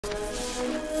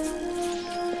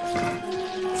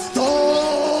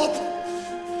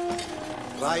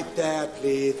Right there,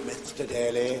 please, Mr.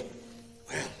 Daly.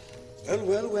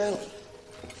 Well.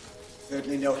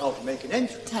 Certainly know how to make an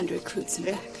entry. Time to recruit some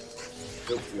back.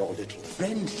 Hope for your little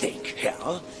friend sake here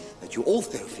that you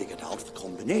also figured out the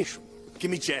combination. Give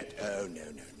me Jet. Oh, no.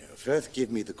 First,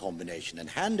 give me the combination and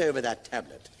hand over that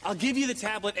tablet. I'll give you the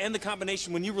tablet and the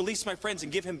combination when you release my friends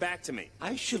and give him back to me.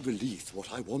 I shall release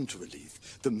what I want to release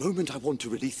the moment I want to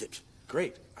release it.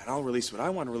 Great. And I'll release what I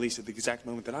want to release at the exact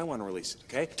moment that I want to release it,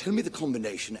 okay? Tell me the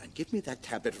combination and give me that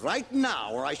tablet right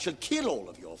now, or I shall kill all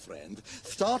of your friends,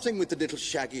 starting with the little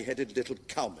shaggy-headed little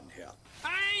cowman here.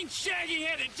 I ain't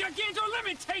shaggy-headed. Giganto, let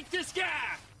me take this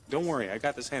guy. Don't worry, I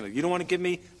got this handled. You don't want to give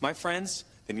me my friends?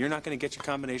 Then you're not going to get your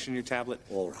combination, your tablet.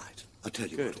 All right. I'll tell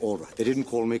you Good. what, all right. They didn't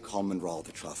call me Common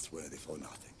Rather Trustworthy for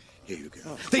nothing. Here you go.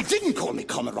 Oh. They didn't call me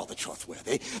Common Rather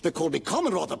Trustworthy. They called me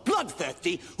Common Rather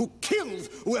Bloodthirsty, who kills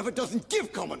whoever doesn't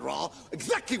give Common Ra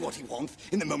exactly what he wants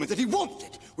in the moment that he wants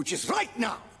it, which is right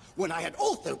now, when I had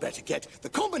also better get the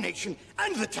combination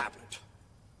and the tablet.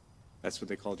 That's what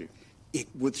they called you. It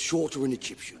was short or an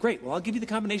Egyptian. Great. Well, I'll give you the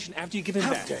combination after you give him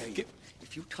How back. dare you?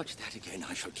 If you touch that again,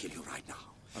 I shall kill you right now.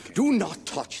 Okay. Do not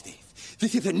touch this.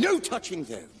 This is a no-touching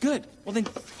zone. Good. Well, then...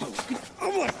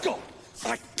 Oh, my God!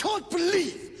 I can't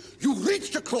believe you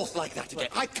reached across like that again.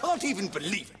 I can't even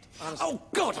believe it. Honestly. Oh,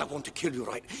 God, I want to kill you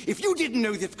right. If you didn't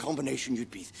know this combination, you'd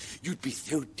be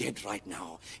so dead right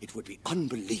now. It would be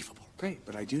unbelievable. Great,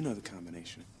 but I do know the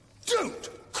combination. Don't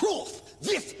cross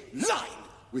this line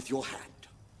with your hand.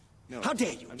 No. How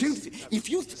dare you? If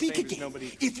you speak again,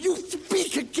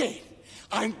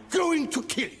 I'm going to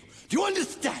kill you. Do you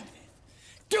understand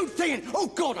this? Don't say anything. Oh,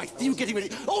 God, I see you getting ready.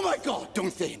 Oh, my God,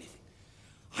 don't say anything.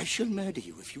 I shall murder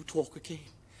you if you talk again.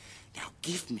 Now,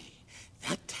 give me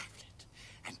that tablet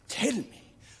and tell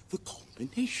me the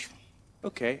combination.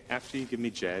 Okay, after you give me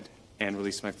Jed and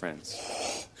release my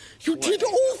friends. You did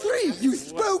all three. You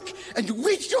spoke and you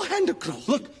reached your hand across.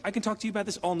 Look, I can talk to you about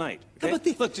this all night. Okay? How about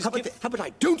this? Look, How about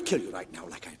I don't kill you right now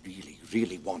like I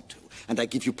really want to, and I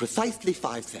give you precisely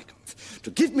 5 seconds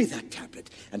to give me that tablet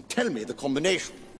and tell me the combination.